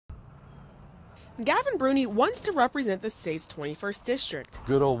Gavin Bruney wants to represent the state's 21st district.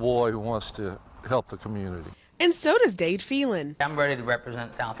 Good old boy who wants to help the community. And so does Dade Phelan. I'm ready to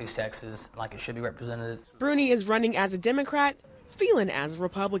represent Southeast Texas like it should be represented. Bruney is running as a Democrat, Phelan as a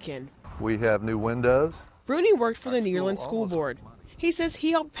Republican. We have new windows. Bruney worked for the Nearland School Board. He says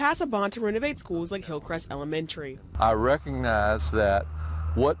he helped pass a bond to renovate schools like Hillcrest Elementary. I recognize that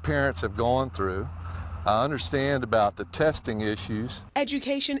what parents have gone through. I understand about the testing issues.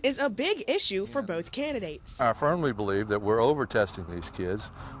 Education is a big issue for both candidates. I firmly believe that we're over-testing these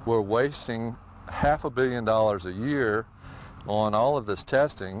kids. We're wasting $500 million a year on all of this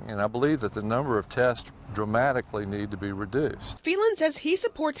testing, and I believe that the number of tests dramatically need to be reduced. Phelan says he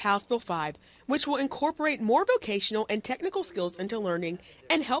supports House Bill 5, which will incorporate more vocational and technical skills into learning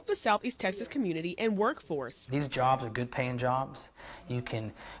and help the Southeast Texas community and workforce. These jobs are good paying jobs. You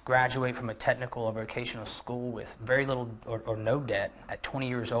can graduate from a technical or vocational school with very little or no debt at 20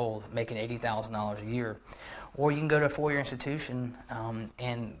 years old, making $80,000 a year. Or you can go to a four-year institution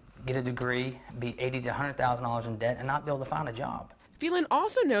and get a degree, be $80,000 to $100,000 in debt, and not be able to find a job. Phelan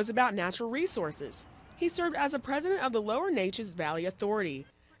also knows about natural resources. He served as the president of the Lower Neches Valley Authority.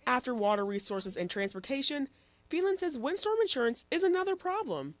 After water resources and transportation, Phelan says windstorm insurance is another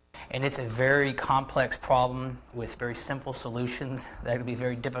problem. And it's a very complex problem with very simple solutions that would be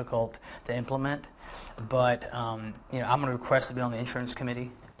very difficult to implement. But I'm going to request to be on the insurance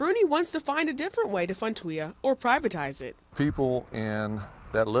committee. Bruney wants to find a different way to fund TWIA or privatize it. People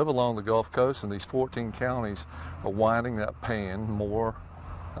that live along the Gulf Coast in these 14 counties are winding up paying more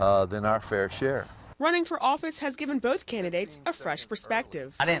than our fair share. Running for office has given both candidates a fresh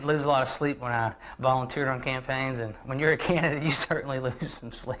perspective. I didn't lose a lot of sleep when I volunteered on campaigns, and when you're a candidate, you certainly lose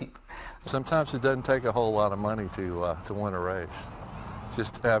some sleep. Sometimes it doesn't take a whole lot of money to win a race.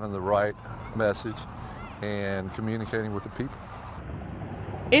 Just having the right message and communicating with the people.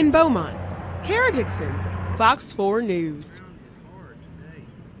 In Beaumont, Kara Dixon, Fox 4 News.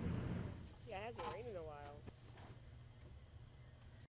 Yeah, it hasn't rained in a while.